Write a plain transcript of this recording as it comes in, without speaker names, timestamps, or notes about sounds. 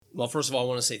Well, first of all, I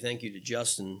want to say thank you to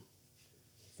Justin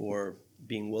for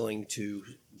being willing to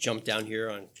jump down here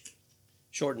on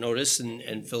short notice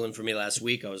and fill in for me last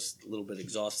week. I was a little bit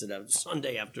exhausted after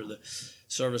Sunday after the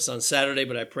service on Saturday,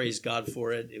 but I praise God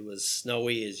for it. It was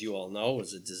snowy, as you all know. It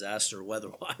was a disaster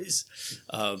weather-wise,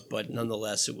 but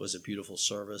nonetheless, it was a beautiful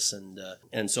service,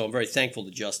 and so I'm very thankful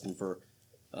to Justin for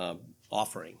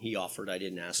offering. He offered. I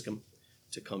didn't ask him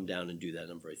to come down and do that,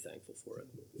 and I'm very thankful for it.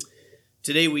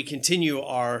 Today we continue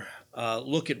our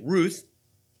look at Ruth,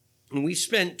 and we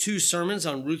spent 2 sermons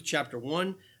on Ruth chapter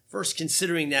 1, first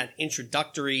considering that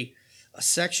introductory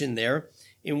section there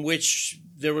in which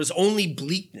there was only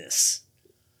bleakness.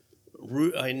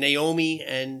 Naomi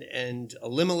and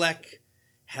Elimelech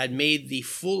had made the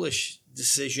foolish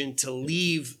decision to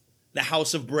leave the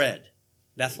house of bread,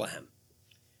 Bethlehem,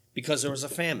 because there was a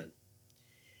famine,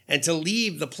 and to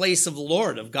leave the place of the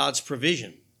Lord, of God's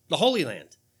provision, the Holy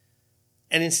Land,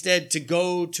 and instead to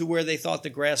go to where they thought the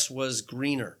grass was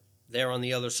greener, there on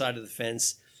the other side of the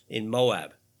fence in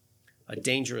Moab. A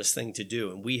dangerous thing to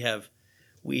do. And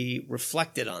we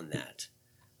reflected on that,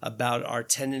 about our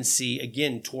tendency,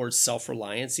 again, towards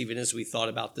self-reliance, even as we thought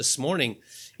about this morning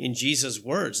in Jesus'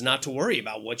 words, not to worry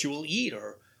about what you will eat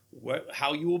or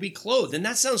how you will be clothed. And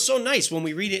that sounds so nice when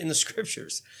we read it in the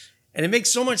scriptures. And it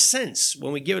makes so much sense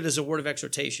when we give it as a word of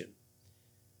exhortation.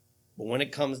 But when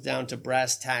it comes down to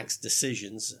brass tacks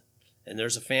decisions, and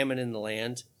there's a famine in the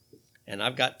land, and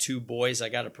I've got 2 boys I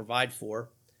got to provide for,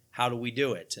 how do we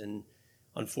do it? And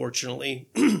unfortunately,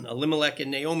 Elimelech and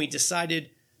Naomi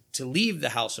decided to leave the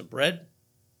house of bread,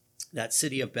 that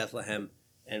city of Bethlehem,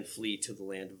 and flee to the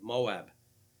land of Moab.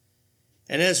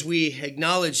 And as we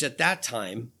acknowledged at that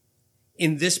time,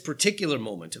 in this particular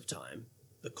moment of time,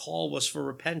 the call was for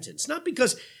repentance. Not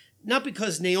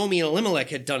because Naomi and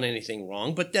Elimelech had done anything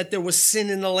wrong, but that there was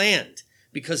sin in the land,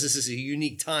 because this is a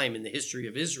unique time in the history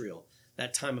of Israel,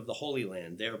 that time of the Holy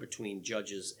Land, there between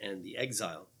Judges and the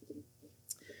exile.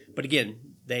 But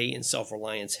again, they, in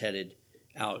self-reliance, headed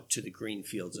out to the green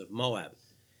fields of Moab.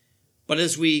 But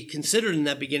as we considered in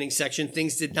that beginning section,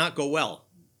 things did not go well.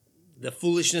 The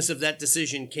foolishness of that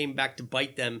decision came back to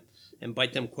bite them, and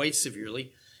bite them quite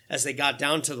severely, as they got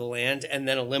down to the land, and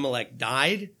then Elimelech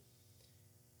died.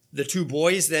 The 2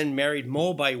 boys then married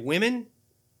Moabite women.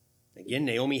 Again,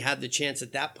 Naomi had the chance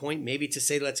at that point maybe to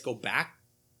say, let's go back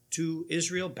to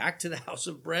Israel, back to the house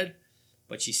of bread.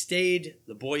 But she stayed.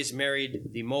 The boys married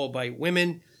the Moabite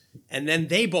women, and then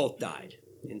they both died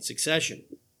in succession,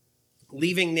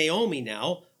 leaving Naomi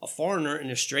now, a foreigner in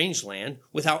a strange land,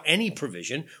 without any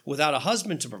provision, without a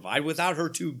husband to provide, without her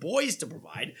 2 boys to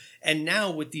provide, and now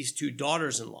with these 2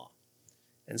 daughters-in-law.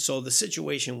 And so the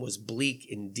situation was bleak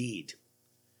indeed.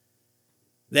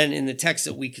 Then in the text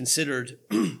that we considered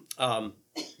 2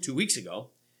 weeks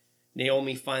ago,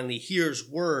 Naomi finally hears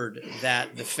word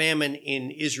that the famine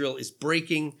in Israel is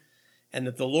breaking and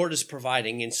that the Lord is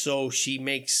providing. And so she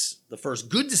makes the first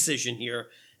good decision here,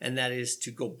 and that is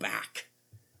to go back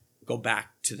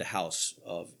to the house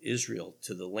of Israel,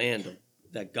 to the land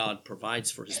that God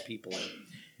provides for his people.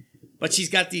 But she's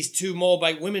got these 2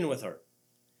 Moabite women with her,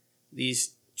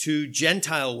 these 2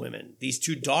 Gentile women, these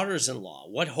 2 daughters-in-law.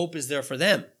 What hope is there for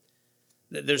them?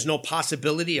 There's no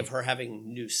possibility of her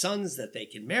having new sons that they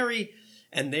can marry,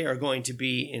 and they are going to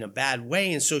be in a bad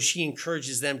way. And so she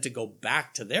encourages them to go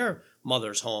back to their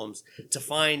mother's homes, to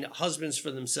find husbands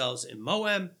for themselves in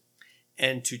Moab,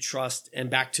 and to trust and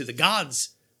back to the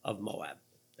gods of Moab.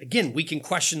 Again, we can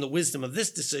question the wisdom of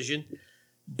this decision,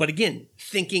 but again,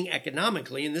 thinking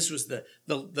economically, and this was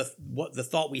the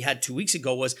thought we had 2 weeks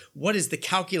ago was, what is the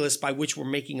calculus by which we're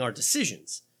making our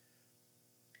decisions?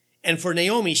 And for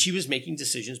Naomi, she was making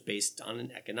decisions based on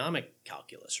an economic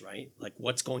calculus, right? Like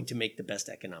what's going to make the best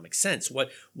economic sense? What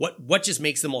just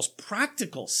makes the most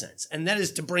practical sense? And that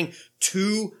is to bring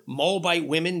 2 Moabite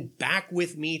women back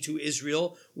with me to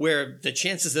Israel, where the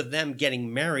chances of them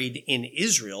getting married in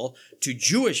Israel to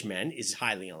Jewish men is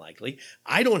highly unlikely.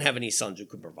 I don't have any sons who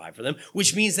could provide for them,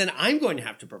 which means then I'm going to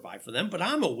have to provide for them, but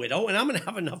I'm a widow and I'm going to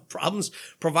have enough problems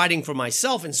providing for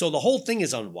myself. And so the whole thing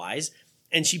is unwise.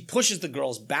 And she pushes the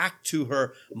girls back to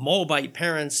her Moabite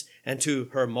parents and to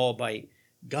her Moabite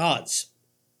gods.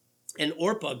 And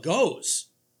Orpah goes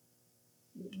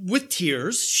with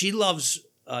tears. She loves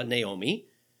Naomi,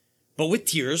 but with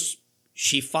tears,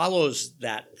 she follows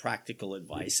that practical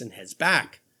advice and heads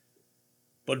back.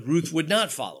 But Ruth would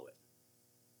not follow it.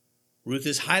 Ruth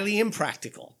is highly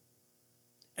impractical.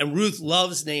 And Ruth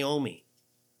loves Naomi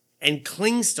and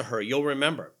clings to her, you'll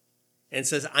remember, and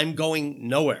says, I'm going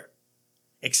nowhere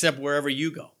except wherever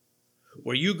you go.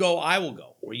 Where you go, I will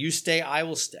go. Where you stay, I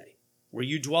will stay. Where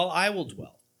you dwell, I will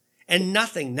dwell. And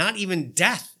nothing, not even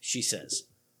death, she says,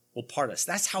 will part us.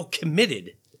 That's how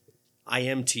committed I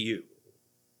am to you.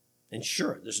 And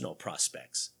sure, there's no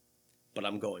prospects, but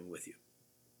I'm going with you.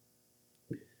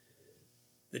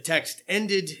 The text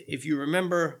ended, if you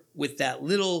remember, with that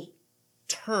little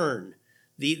turn.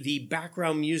 The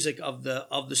background music of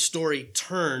the story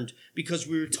turned because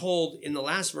we were told in the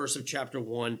last verse of chapter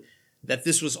 1 that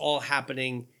this was all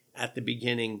happening at the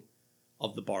beginning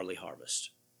of the barley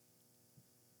harvest.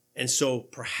 And so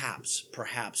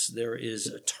perhaps there is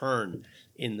a turn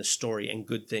in the story and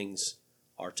good things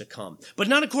are to come. But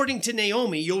not according to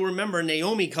Naomi. You'll remember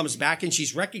Naomi comes back and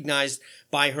she's recognized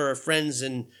by her friends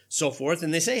and so forth.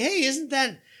 And they say, hey, isn't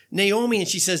that Naomi? And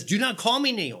she says, do not call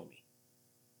me Naomi.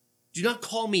 Do not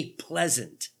call me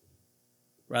pleasant.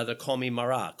 Rather, call me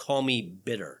Mara. Call me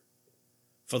bitter.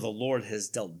 For the Lord has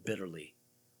dealt bitterly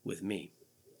with me.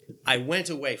 I went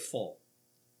away full,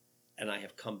 and I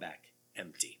have come back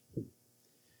empty.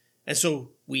 And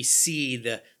so we see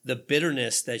the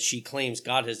bitterness that she claims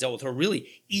God has dealt with her really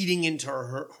eating into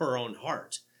her own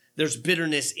heart. There's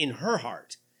bitterness in her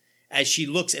heart as she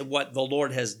looks at what the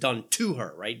Lord has done to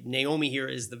her, right? Naomi here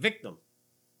is the victim.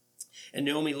 And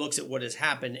Naomi looks at what has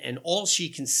happened, and all she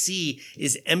can see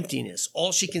is emptiness.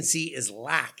 All she can see is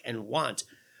lack and want.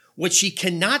 What she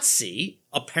cannot see,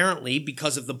 apparently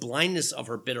because of the blindness of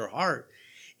her bitter heart,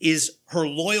 is her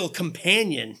loyal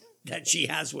companion that she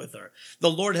has with her. The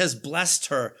Lord has blessed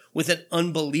her with an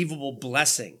unbelievable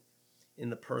blessing in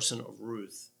the person of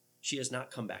Ruth. She has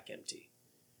not come back empty.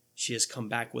 She has come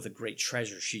back with a great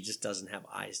treasure. She just doesn't have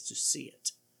eyes to see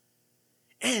it.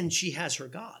 And she has her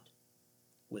God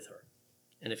with her.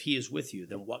 And if he is with you,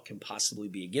 then what can possibly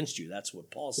be against you? That's what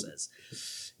Paul says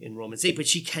in Romans 8. But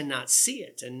she cannot see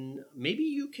it. And maybe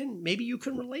you can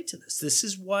relate to this. This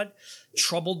is what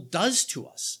trouble does to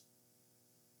us.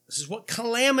 This is what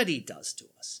calamity does to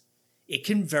us. It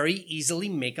can very easily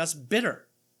make us bitter.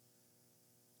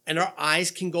 And our eyes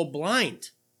can go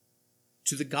blind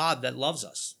to the God that loves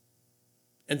us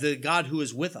and the God who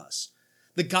is with us.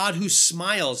 The God who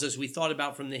smiles, as we thought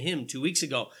about from the hymn 2 weeks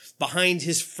ago. Behind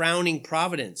his frowning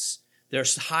providence, there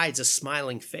hides a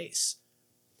smiling face.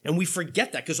 And we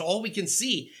forget that because all we can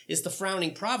see is the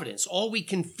frowning providence. All we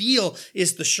can feel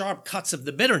is the sharp cuts of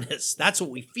the bitterness. That's what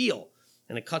we feel.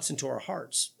 And it cuts into our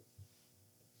hearts.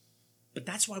 But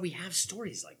that's why we have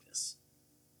stories like this.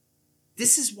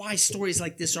 This is why stories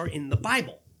like this are in the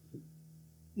Bible.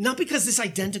 Not because this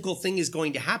identical thing is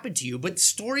going to happen to you, but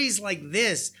stories like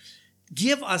this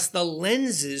give us the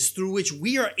lenses through which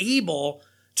we are able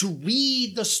to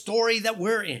read the story that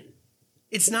we're in.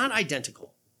 It's not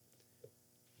identical.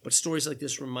 But stories like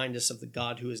this remind us of the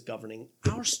God who is governing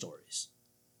our stories.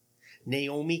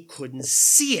 Naomi couldn't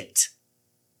see it.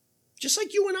 Just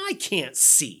like you and I can't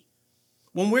see.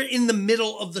 When we're in the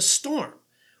middle of the storm,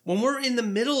 when we're in the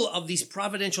middle of these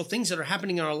providential things that are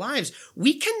happening in our lives,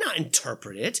 we cannot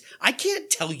interpret it. I can't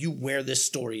tell you where this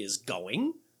story is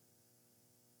going.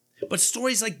 But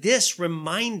stories like this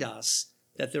remind us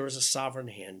that there is a sovereign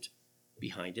hand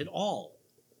behind it all.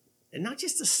 And not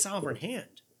just a sovereign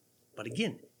hand, but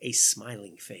again, a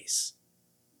smiling face.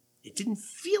 It didn't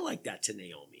feel like that to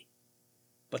Naomi,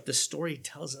 but the story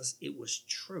tells us it was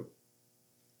true.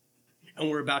 And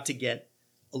we're about to get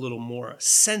a little more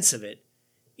sense of it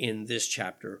in this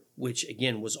chapter, which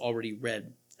again was already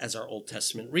read as our Old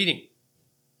Testament reading.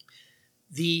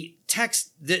 The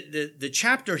text, the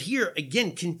chapter here,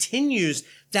 again, continues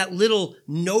that little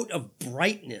note of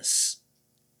brightness.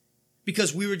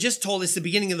 Because we were just told it's the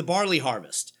beginning of the barley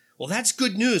harvest. Well, that's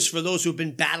good news for those who have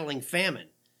been battling famine.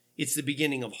 It's the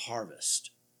beginning of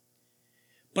harvest.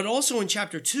 But also in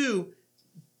chapter 2,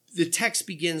 the text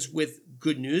begins with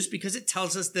good news because it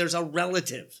tells us there's a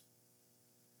relative.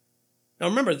 Now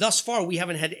remember, thus far, we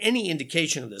haven't had any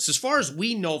indication of this. As far as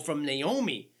we know from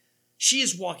Naomi, she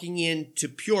is walking into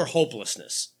pure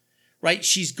hopelessness, right?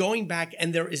 She's going back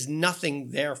and there is nothing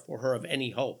there for her of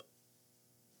any hope.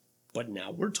 But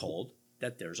now we're told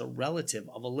that there's a relative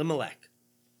of Elimelech.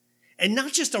 And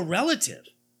not just a relative,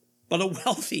 but a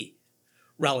wealthy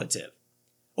relative.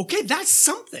 Okay, that's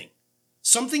something.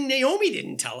 Something Naomi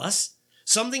didn't tell us.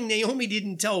 Something Naomi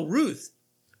didn't tell Ruth.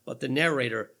 But the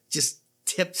narrator just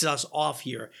tips us off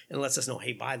here and lets us know,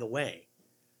 hey, by the way,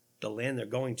 the land they're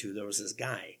going to, there was this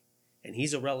guy. And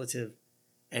he's a relative,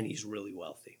 and he's really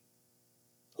wealthy.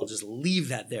 I'll just leave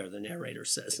that there, the narrator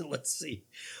says, and let's see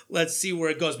where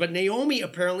it goes. But Naomi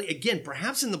apparently, again,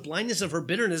 perhaps in the blindness of her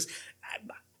bitterness,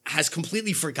 has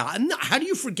completely forgotten. How do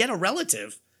you forget a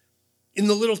relative in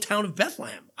the little town of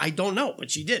Bethlehem? I don't know, but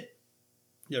she did.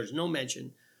 There's no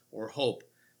mention or hope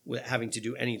with having to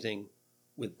do anything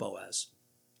with Boaz.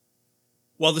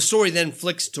 Well, the story then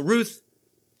flicks to Ruth,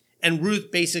 And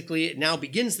Ruth basically now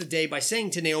begins the day by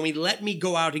saying to Naomi, let me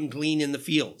go out and glean in the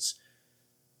fields.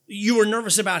 You were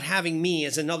nervous about having me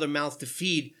as another mouth to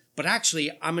feed, but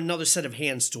actually I'm another set of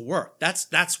hands to work.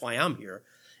 That's why I'm here.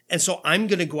 And so I'm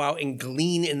going to go out and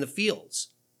glean in the fields.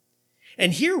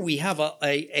 And here we have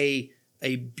a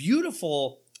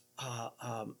beautiful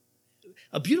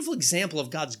example of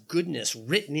God's goodness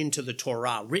written into the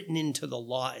Torah, written into the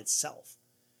law itself.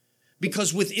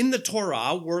 Because within the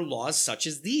Torah were laws such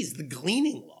as these, the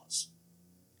gleaning laws.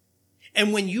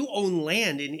 And when you own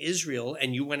land in Israel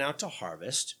and you went out to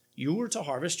harvest, you were to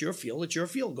harvest your field. It's your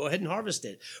field. Go ahead and harvest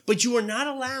it. But you are not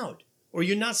allowed, or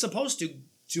you're not supposed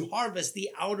to harvest the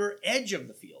outer edge of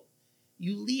the field.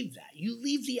 You leave that. You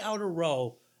leave the outer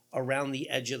row around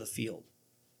the edge of the field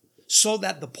so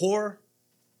that the poor,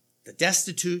 the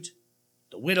destitute,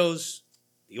 the widows,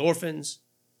 the orphans,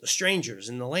 the strangers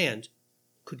in the land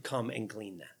could come and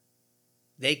glean that.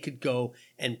 They could go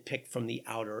and pick from the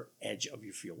outer edge of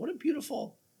your field. What a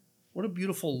beautiful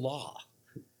law.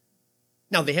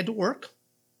 Now, they had to work.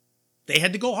 They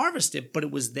had to go harvest it, but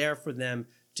it was there for them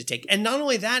to take. And not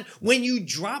only that, when you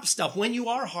drop stuff, when you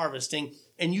are harvesting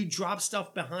and you drop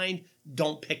stuff behind,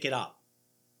 don't pick it up.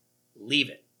 Leave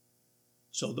it.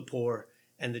 So the poor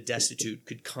and the destitute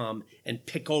could come and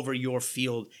pick over your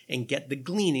field and get the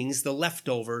gleanings, the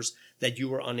leftovers that you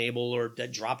were unable or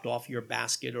that dropped off your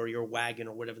basket or your wagon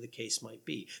or whatever the case might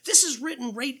be. This is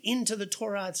written right into the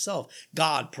Torah itself.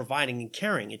 God providing and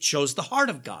caring. It shows the heart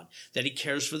of God, that he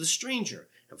cares for the stranger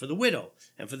and for the widow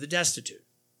and for the destitute.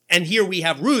 And here we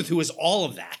have Ruth, who is all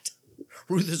of that.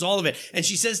 Ruth is all of it. And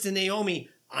she says to Naomi,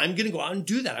 I'm going to go out and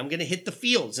do that. I'm going to hit the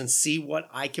fields and see what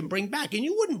I can bring back. And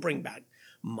you wouldn't bring back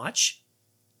much,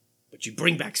 but you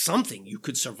bring back something. You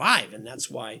could survive. And that's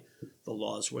why the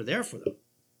laws were there for them.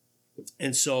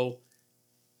 And so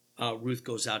Ruth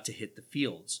goes out to hit the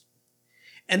fields.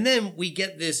 And then we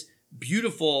get this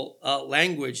beautiful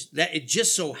language that it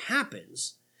just so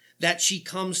happens that she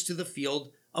comes to the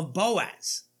field of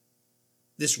Boaz,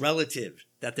 this relative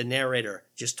that the narrator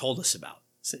just told us about.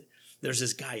 There's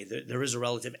this guy, there is a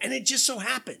relative, and it just so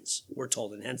happens, we're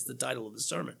told, and hence the title of the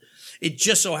sermon. It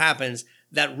just so happens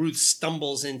that Ruth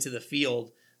stumbles into the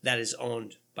field that is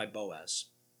owned by Boaz.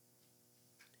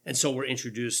 And so we're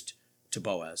introduced to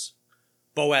Boaz.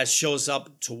 Boaz shows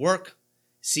up to work,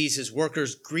 sees his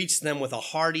workers, greets them with a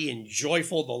hearty and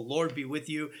joyful, the Lord be with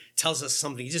you, tells us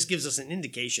something. He just gives us an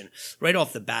indication right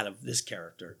off the bat of this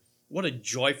character. What a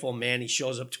joyful man. He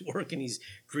shows up to work and he's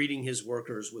greeting his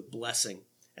workers with blessing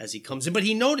as he comes in. But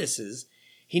he notices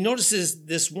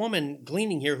this woman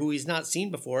gleaning here who he's not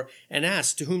seen before and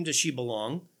asks, to whom does she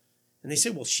belong? And they say,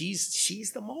 well,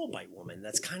 she's the Moabite woman.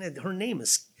 That's kind of her name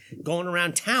is going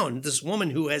around town. This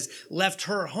woman who has left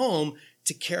her home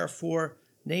to care for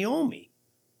Naomi,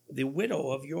 the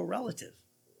widow of your relative.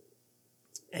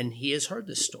 And he has heard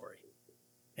this story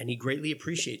and he greatly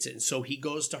appreciates it. And so he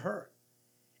goes to her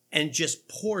and just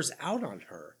pours out on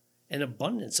her an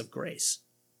abundance of grace.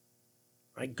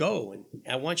 Right? Go, and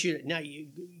I want you to, now you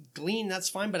glean, that's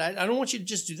fine, but I don't want you to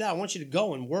just do that. I want you to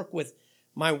go and work with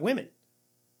my women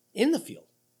in the field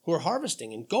who are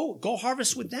harvesting, and go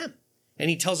harvest with them. And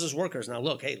he tells his workers, now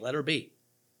look, hey, let her be.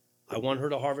 I want her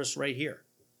to harvest right here.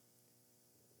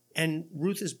 And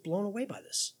Ruth is blown away by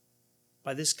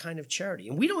this kind of charity.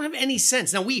 And we don't have any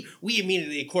sense. Now, we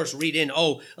immediately, of course, read in,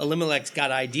 Elimelech's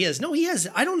got ideas. No, he has.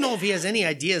 I don't know if he has any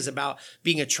ideas about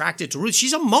being attracted to Ruth.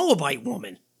 She's a Moabite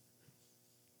woman.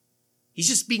 He's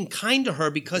just being kind to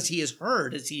her because he has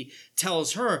heard, as he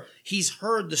tells her, he's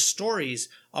heard the stories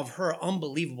of her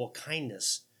unbelievable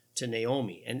kindness to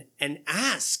Naomi and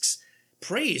asks,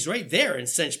 prays right there and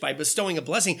sent by bestowing a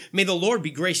blessing. May the Lord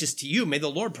be gracious to you. May the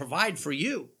Lord provide for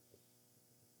you.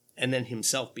 And then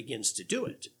himself begins to do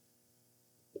it.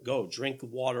 Go drink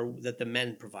water that the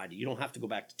men provided. You don't have to go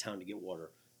back to town to get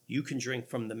water. You can drink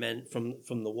from the men,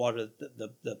 from the water,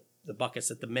 the buckets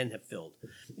that the men have filled.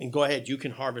 And go ahead, you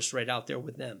can harvest right out there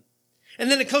with them. And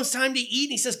then it comes time to eat,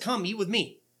 and he says, come, eat with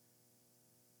me.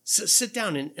 Sit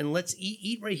down and let's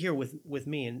eat right here with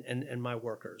me and my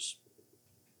workers.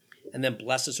 And then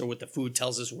blesses her with the food,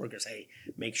 tells his workers, hey,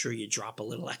 make sure you drop a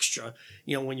little extra.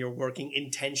 When you're working,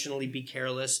 intentionally be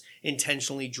careless,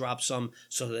 intentionally drop some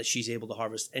so that she's able to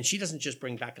harvest. And she doesn't just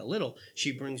bring back a little,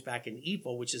 she brings back an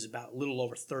ephah, which is about a little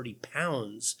over 30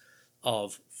 pounds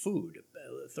of food,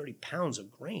 30 pounds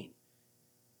of grain.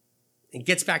 And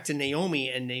gets back to Naomi,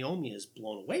 and Naomi is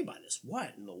blown away by this.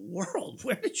 What in the world?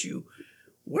 Where did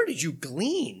you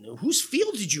glean? Whose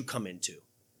field did you come into?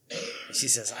 She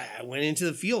says, I went into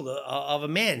the field of a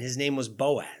man. His name was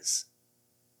Boaz.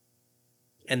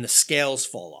 And the scales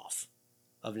fall off.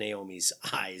 of Naomi's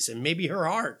eyes and maybe her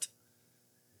heart.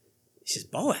 She says,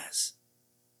 Boaz,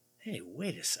 hey,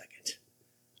 wait a second.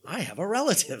 I have a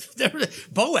relative.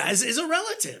 Boaz is a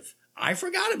relative. I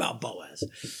forgot about Boaz.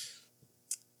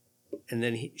 And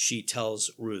then she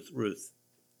tells Ruth,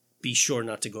 be sure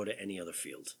not to go to any other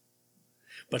field,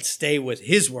 but stay with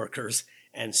his workers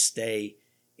and stay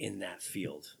in that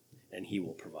field, and he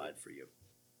will provide for you.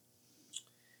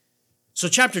 So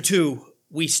chapter 2,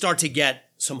 we start to get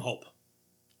some hope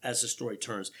as the story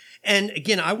turns. And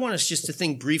again, I want us just to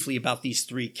think briefly about these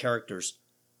three characters.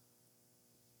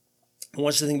 I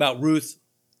want us to think about Ruth,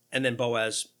 and then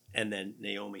Boaz, and then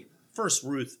Naomi. First,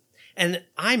 Ruth. And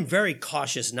I'm very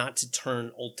cautious not to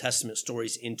turn Old Testament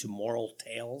stories into moral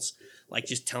tales, like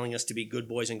just telling us to be good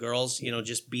boys and girls,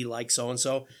 just be like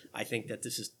so-and-so. I think that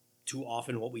this is too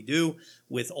often what we do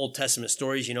with Old Testament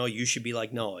stories. You should be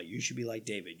like Noah. You should be like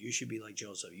David. You should be like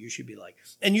Joseph. You should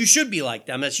be like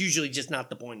them. That's usually just not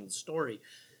the point of the story.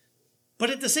 But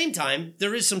at the same time,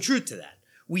 there is some truth to that.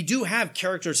 We do have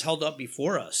characters held up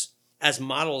before us as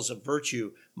models of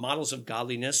virtue, models of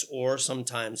godliness, or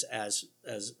sometimes as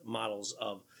models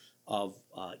of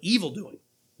evil doing.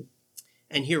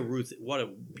 And here, Ruth, what a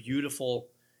beautiful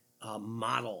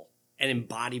model and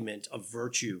embodiment of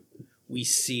virtue we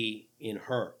see in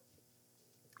her.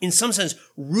 In some sense,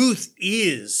 Ruth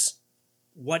is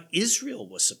what Israel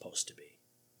was supposed to be.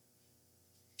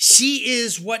 She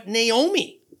is what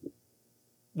Naomi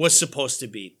was supposed to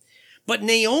be. But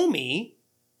Naomi,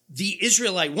 the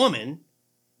Israelite woman,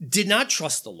 did not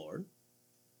trust the Lord.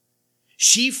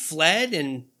 She fled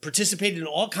and participated in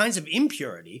all kinds of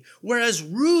impurity, whereas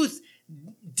Ruth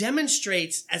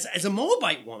demonstrates, as a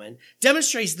Moabite woman,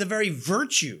 demonstrates the very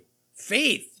virtue,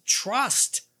 faith,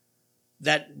 trust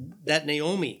that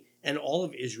Naomi and all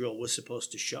of Israel was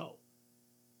supposed to show.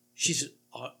 She's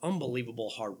an unbelievable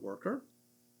hard worker.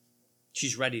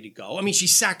 She's ready to go. I mean,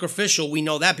 she's sacrificial. We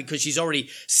know that because she's already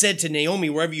said to Naomi,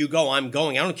 wherever you go, I'm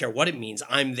going. I don't care what it means.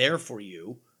 I'm there for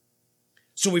you.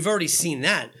 So we've already seen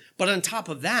that. But on top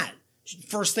of that,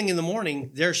 first thing in the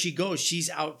morning, there she goes. She's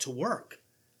out to work.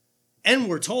 And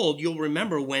we're told, you'll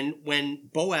remember when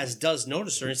Boaz does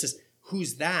notice her and says,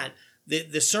 who's that?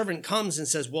 The servant comes and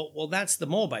says, well, that's the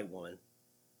Moabite woman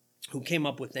who came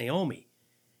up with Naomi.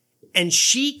 And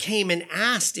she came and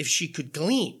asked if she could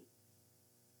glean.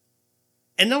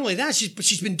 And not only that,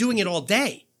 she's been doing it all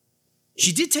day.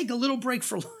 She did take a little break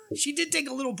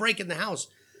in the house.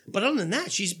 But other than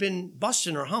that, she's been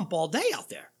busting her hump all day out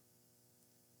there.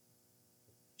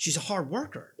 She's a hard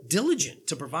worker, diligent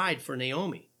to provide for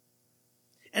Naomi.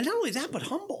 And not only that, but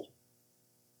humble.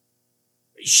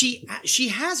 She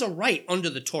has a right under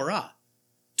the Torah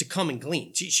to come and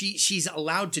glean. She's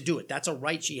allowed to do it. That's a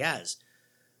right she has.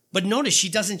 But notice she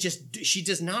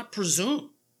does not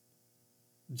presume.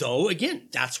 Though, again,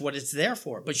 that's what it's there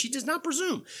for. But she does not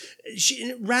presume.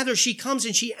 Rather, she comes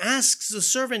and she asks the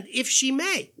servant if she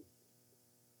may.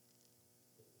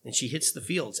 And she hits the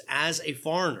fields as a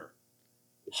foreigner,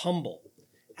 humble,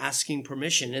 asking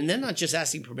permission. And then not just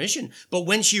asking permission, but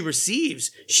when she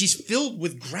receives, she's filled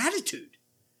with gratitude.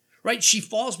 Right? She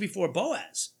falls before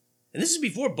Boaz. And this is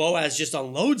before Boaz just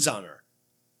unloads on her.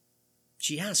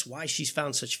 She asks why she's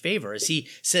found such favor as he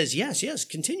says, yes,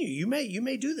 continue. You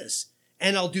may do this.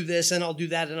 And I'll do this, and I'll do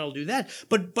that, and I'll do that.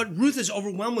 But Ruth is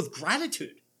overwhelmed with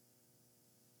gratitude.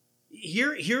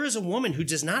 Here is a woman who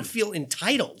does not feel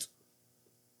entitled,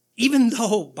 even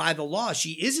though by the law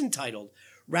she is entitled.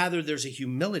 Rather, there's a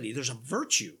humility, there's a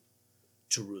virtue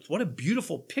to Ruth. What a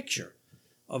beautiful picture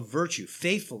of virtue,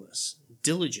 faithfulness,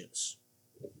 diligence,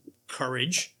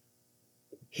 courage,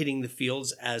 hitting the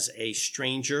fields as a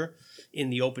stranger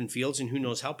in the open fields, and who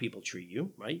knows how people treat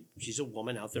you, right? She's a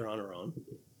woman out there on her own.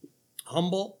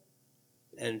 Humble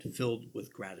and filled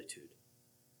with gratitude.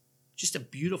 Just a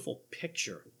beautiful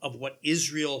picture of what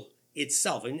Israel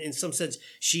itself, and in some sense,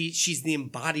 she's the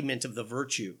embodiment of the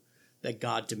virtue that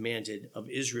God demanded of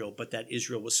Israel, but that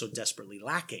Israel was so desperately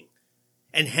lacking.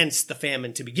 And hence the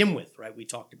famine to begin with, right? We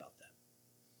talked about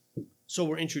that. So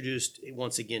we're introduced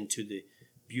once again to the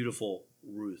beautiful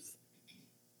Ruth.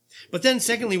 But then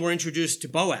secondly, we're introduced to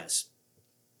Boaz,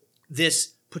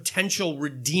 this potential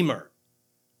redeemer.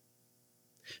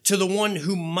 To the one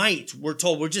who might, we're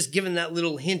told, we're just given that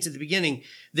little hint at the beginning.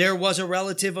 There was a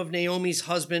relative of Naomi's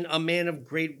husband, a man of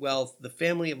great wealth, the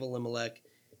family of Elimelech.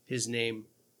 His name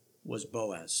was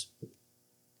Boaz.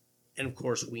 And of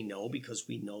course we know, because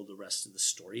we know the rest of the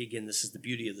story. Again, this is the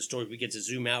beauty of the story. We get to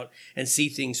zoom out and see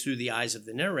things through the eyes of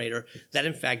the narrator, that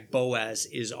in fact Boaz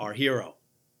is our hero.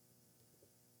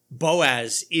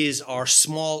 Boaz is our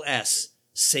small s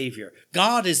savior.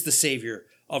 God is the savior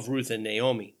of Ruth and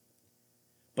Naomi.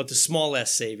 But the small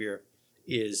s Savior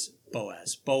is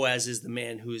Boaz. Boaz is the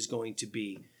man who is going to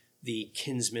be the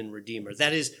kinsman redeemer.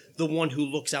 That is the one who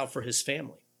looks out for his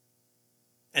family.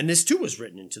 And this too was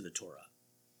written into the Torah,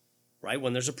 right?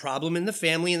 When there's a problem in the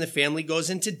family and the family goes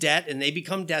into debt and they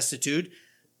become destitute,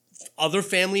 other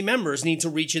family members need to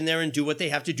reach in there and do what they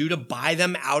have to do to buy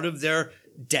them out of their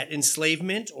debt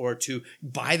enslavement or to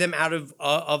buy them out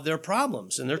of their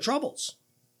problems and their troubles.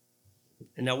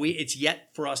 And now it's yet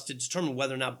for us to determine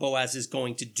whether or not Boaz is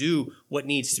going to do what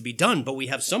needs to be done, but we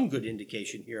have some good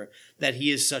indication here that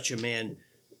he is such a man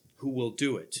who will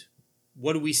do it.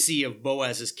 What do we see of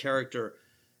Boaz's character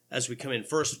as we come in?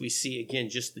 First, we see again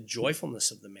just the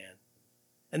joyfulness of the man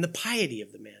and the piety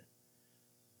of the man.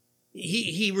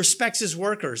 He respects his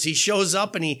workers. He shows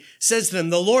up and he says to them,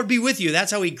 "The Lord be with you."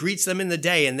 That's how he greets them in the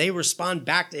day, and they respond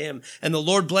back to him, "And the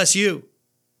Lord bless you."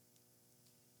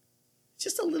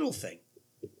 Just a little thing,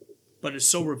 but it's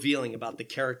so revealing about the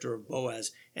character of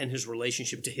Boaz and his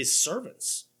relationship to his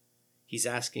servants. He's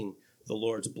asking the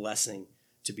Lord's blessing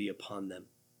to be upon them.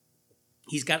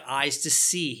 He's got eyes to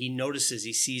see. He notices,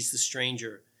 he sees the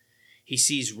stranger. He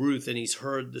sees Ruth and he's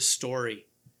heard the story.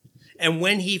 And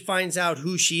when he finds out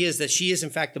who she is, that she is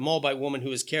in fact the Moabite woman who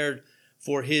has cared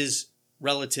for his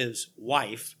relative's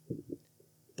wife,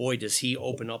 boy, does he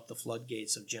open up the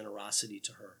floodgates of generosity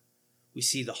to her. We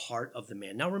see the heart of the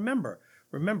man. Now remember,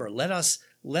 let us,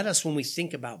 when we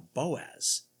think about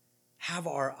Boaz, have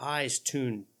our eyes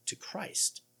tuned to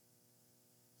Christ.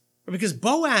 Because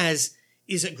Boaz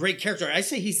is a great character. I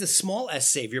say he's the small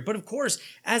s Savior, but of course,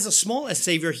 as a small s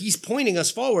Savior, he's pointing us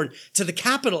forward to the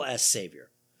capital S Savior.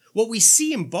 What we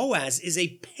see in Boaz is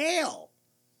a pale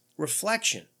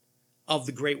reflection of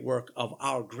the great work of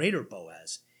our greater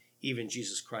Boaz, even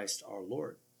Jesus Christ our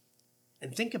Lord.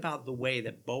 And think about the way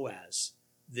that Boaz,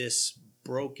 this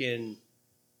broken,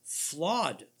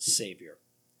 flawed Savior,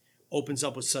 opens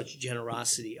up with such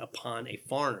generosity upon a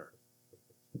foreigner,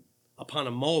 upon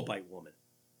a Moabite woman.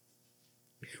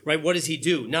 Right? What does he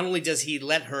do? Not only does he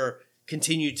let her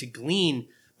continue to glean,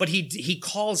 but he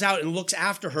calls out and looks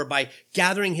after her by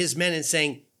gathering his men and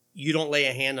saying, "You don't lay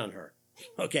a hand on her."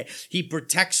 Okay. He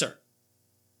protects her.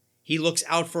 He looks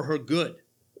out for her good.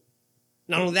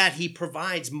 Not only that, he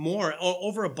provides more,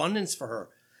 overabundance for her.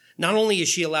 Not only is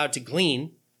she allowed to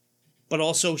glean, but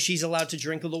also she's allowed to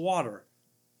drink of the water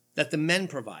that the men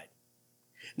provide.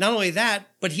 Not only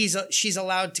that, but she's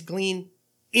allowed to glean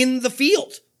in the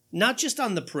field. Not just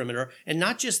on the perimeter and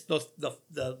not just the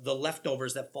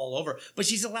leftovers that fall over, but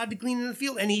she's allowed to glean in the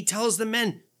field. And he tells the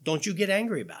men, "Don't you get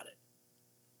angry about it.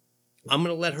 I'm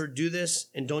going to let her do this,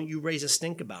 and don't you raise a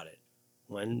stink about it,"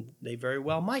 when they very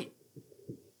well might.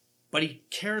 But he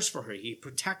cares for her. He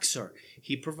protects her.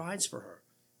 He provides for her.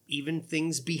 Even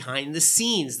things behind the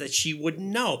scenes that she wouldn't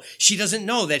know. She doesn't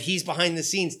know that he's behind the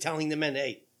scenes telling the men,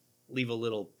 "Hey, leave a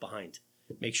little behind.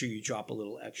 Make sure you drop a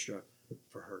little extra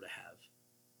for her to have."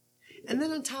 And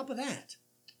then on top of that,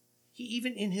 he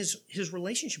even in his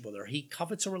relationship with her, he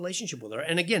covets a relationship with her.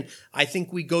 And again, I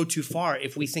think we go too far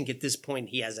if we think at this point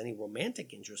he has any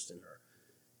romantic interest in her.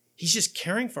 He's just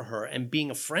caring for her and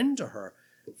being a friend to her,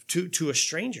 to a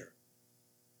stranger.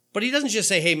 But he doesn't just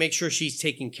say, "Hey, make sure she's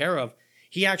taken care of."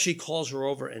 He actually calls her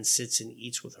over and sits and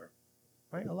eats with her.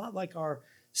 Right? A lot like our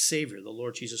Savior, the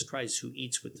Lord Jesus Christ, who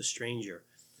eats with the stranger,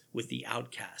 with the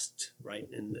outcast, right?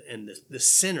 And the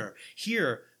sinner.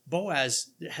 Here,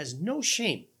 Boaz has no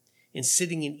shame in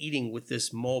sitting and eating with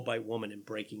this Moabite woman and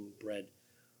breaking bread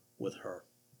with her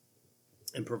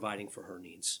and providing for her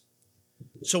needs.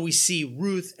 So we see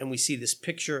Ruth and we see this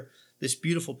picture, this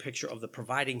beautiful picture of the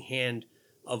providing hand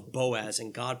of Boaz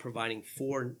and God providing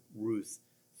for Ruth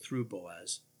through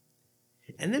Boaz.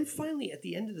 And then finally, at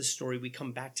the end of the story, we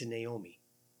come back to Naomi.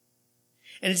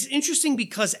 And it's interesting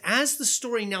because as the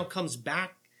story now comes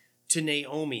back to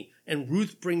Naomi and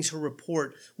Ruth brings her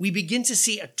report, we begin to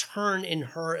see a turn in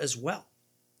her as well.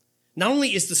 Not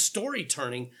only is the story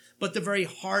turning, but the very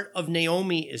heart of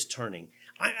Naomi is turning.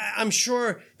 I'm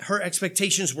sure her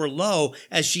expectations were low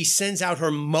as she sends out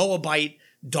her Moabite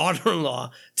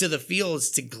daughter-in-law to the fields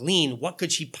to glean. What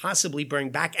could she possibly bring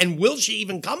back? And will she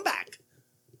even come back?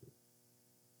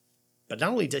 But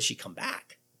not only does she come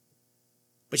back,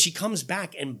 but she comes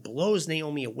back and blows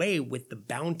Naomi away with the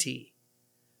bounty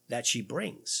that she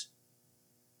brings.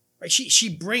 Right? She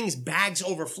brings bags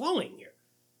overflowing here.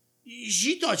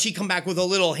 She thought she'd come back with a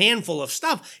little handful of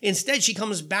stuff. Instead, she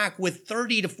comes back with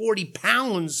 30 to 40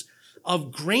 pounds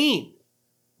of grain.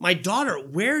 My daughter,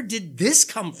 where did this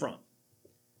come from?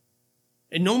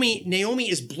 And Naomi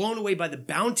is blown away by the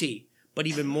bounty, but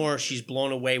even more, she's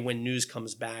blown away when news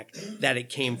comes back that it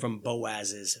came from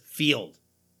Boaz's field.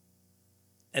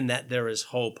 and that there is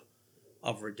hope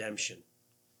of redemption.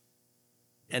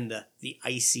 And the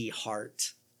icy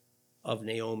heart of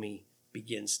Naomi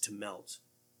begins to melt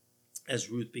as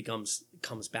Ruth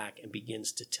comes back and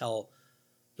begins to tell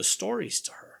the stories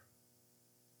to her.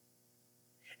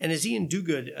 And as Ian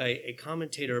Duguid, a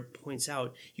commentator, points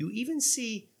out, you even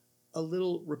see a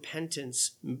little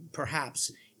repentance,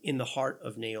 perhaps, in the heart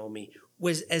of Naomi,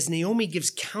 as Naomi gives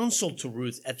counsel to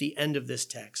Ruth at the end of this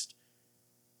text,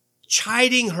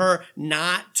 chiding her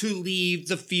not to leave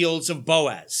the fields of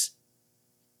Boaz.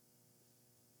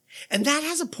 And that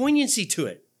has a poignancy to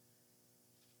it.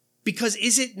 Because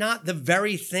is it not the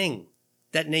very thing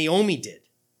that Naomi did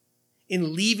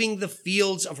in leaving the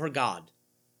fields of her God,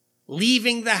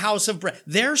 leaving the house of bread?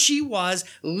 There she was,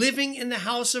 living in the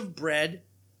house of bread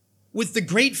with the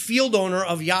great field owner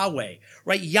of Yahweh,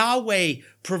 right? Yahweh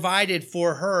provided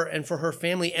for her and for her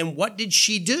family. And what did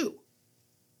she do?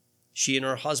 She and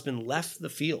her husband left the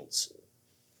fields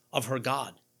of her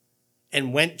God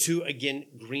and went to, again,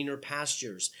 greener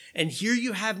pastures. And here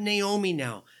you have Naomi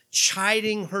now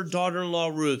chiding her daughter-in-law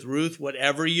Ruth. Ruth,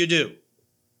 whatever you do,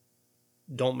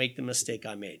 don't make the mistake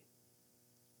I made.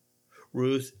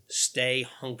 Ruth, stay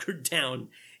hunkered down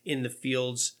in the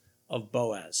fields of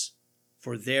Boaz,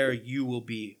 for there you will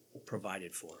be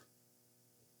provided for.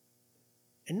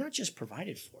 And not just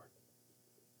provided for,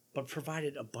 but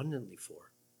provided abundantly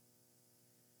for.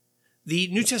 The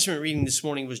New Testament reading this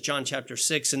morning was John chapter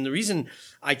 6, and the reason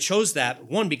I chose that,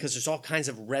 one, because there's all kinds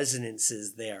of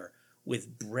resonances there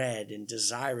with bread and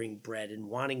desiring bread and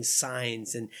wanting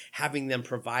signs and having them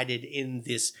provided in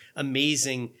this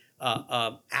amazing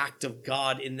act of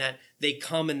God, in that they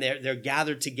come and they're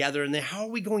gathered together, and how are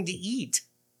we going to eat?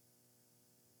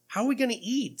 How are we going to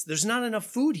eat? There's not enough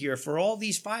food here for all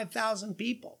these 5,000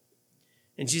 people.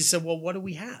 And Jesus said, well, what do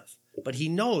we have? But he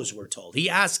knows, we're told. He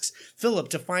asks Philip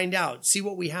to find out, see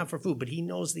what we have for food, but he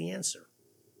knows the answer.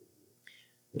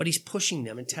 But he's pushing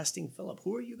them and testing Philip.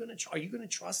 Who are you going to? Are you going to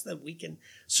trust that we can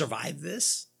survive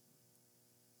this?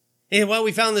 And well,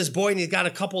 we found this boy and he's got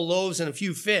a couple loaves and a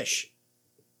few fish.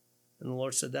 And the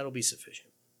Lord said, that'll be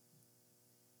sufficient.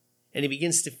 And he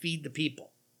begins to feed the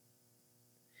people.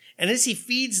 And as he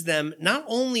feeds them, not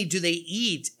only do they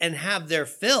eat and have their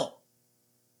fill,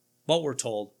 but we're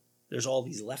told there's all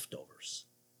these leftovers.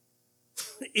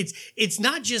 It's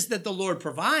not just that the Lord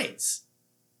provides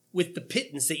with the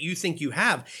pittance that you think you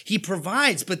have. He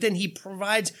provides, but then he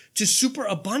provides to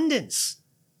superabundance.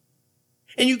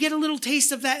 And you get a little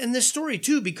taste of that in this story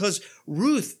too, because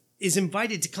Ruth is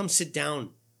invited to come sit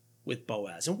down with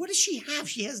Boaz. And what does she have?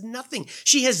 She has nothing.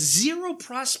 She has zero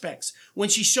prospects when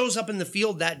she shows up in the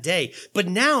field that day. But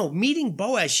now, meeting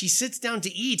Boaz, she sits down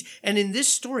to eat. And in this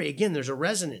story, again, there's a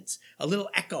resonance, a little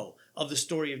echo of the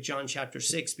story of John chapter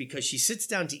 6, because she sits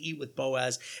down to eat with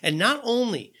Boaz. And not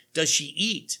only does she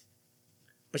eat,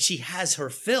 but she has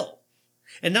her fill.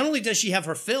 And not only does she have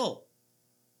her fill,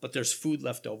 but there's food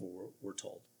left over, we're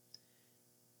told.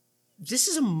 This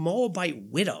is a Moabite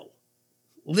widow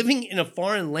living in a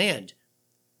foreign land.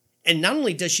 And not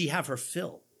only does she have her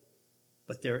fill,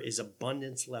 but there is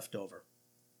abundance left over.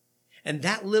 And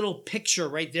that little picture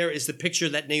right there is the picture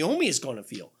that Naomi is going to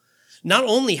feel. Not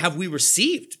only have we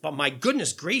received, but my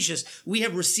goodness gracious, we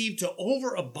have received to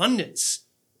overabundance.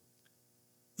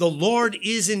 The Lord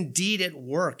is indeed at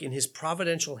work in his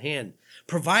providential hand,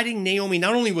 providing Naomi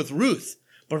not only with Ruth,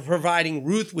 but providing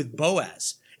Ruth with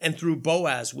Boaz, and through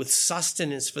Boaz with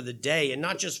sustenance for the day, and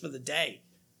not just for the day,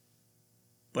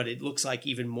 but it looks like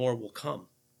even more will come.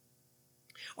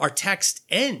 Our text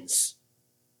ends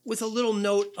with a little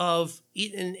note of,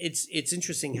 and it's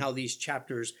interesting how these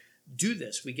chapters do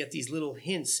this. We get these little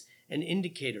hints and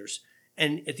indicators,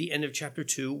 and at the end of chapter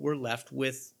 2, we're left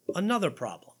with another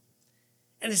problem.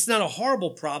 And it's not a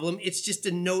horrible problem, it's just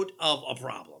a note of a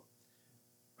problem.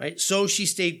 Right? So she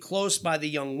stayed close by the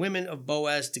young women of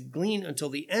Boaz to glean until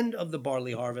the end of the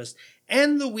barley harvest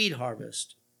and the wheat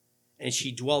harvest, and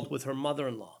she dwelt with her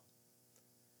mother-in-law.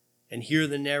 And here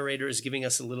the narrator is giving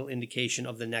us a little indication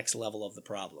of the next level of the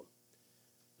problem.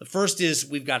 The first is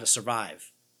we've got to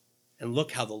survive. And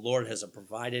look how the Lord has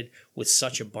provided with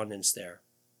such abundance there.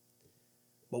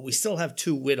 But we still have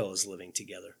two widows living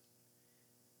together.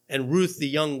 And Ruth, the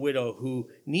young widow who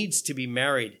needs to be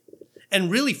married, and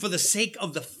really for the sake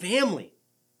of the family,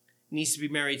 needs to be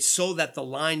married so that the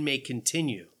line may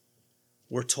continue.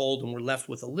 We're told, and we're left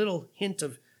with a little hint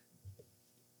of,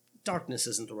 darkness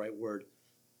isn't the right word,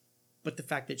 but the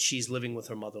fact that she's living with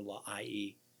her mother-in-law,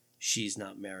 i.e., she's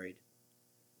not married.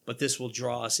 But this will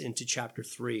draw us into chapter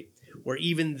 3, where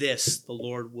even this the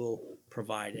Lord will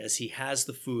provide. As he has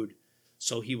the food,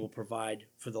 so he will provide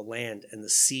for the land and the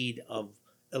seed of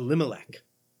Elimelech,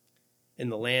 in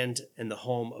the land and the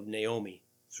home of Naomi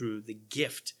through the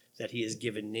gift that he has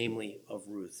given, namely of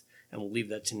Ruth. And we'll leave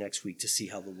that to next week to see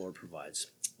how the Lord provides.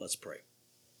 Let's pray.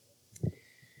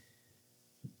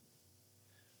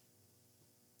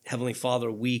 Heavenly Father,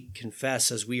 we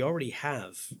confess, as we already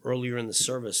have earlier in the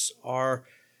service, our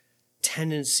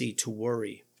tendency to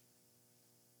worry,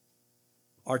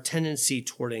 our tendency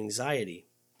toward anxiety,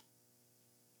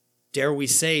 dare we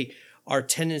say, our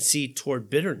tendency toward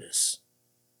bitterness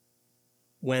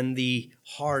when the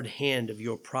hard hand of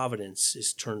your providence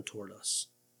is turned toward us.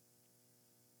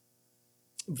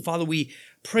 Father, we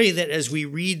pray that as we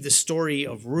read the story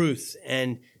of Ruth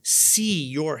and see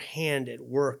your hand at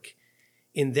work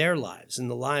in their lives, in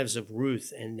the lives of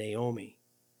Ruth and Naomi,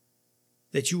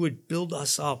 that you would build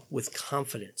us up with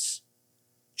confidence,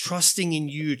 trusting in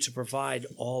you to provide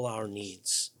all our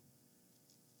needs.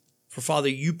 For Father,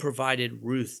 you provided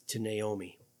Ruth to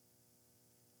Naomi,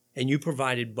 and you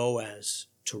provided Boaz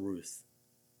to Ruth.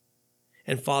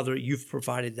 And Father, you've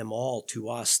provided them all to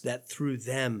us, that through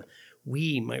them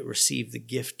we might receive the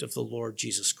gift of the Lord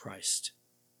Jesus Christ.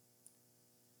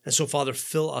 And so, Father,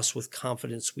 fill us with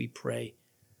confidence, we pray,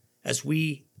 as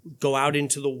we go out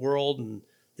into the world and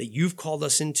that you've called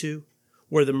us into,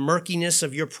 where the murkiness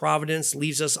of your providence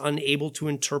leaves us unable to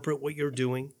interpret what you're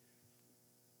doing.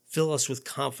 Fill us with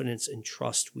confidence and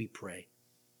trust, we pray,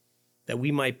 that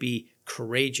we might be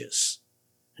courageous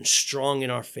and strong in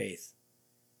our faith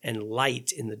and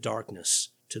light in the darkness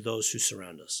to those who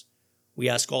surround us. We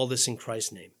ask all this in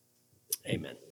Christ's name. Amen.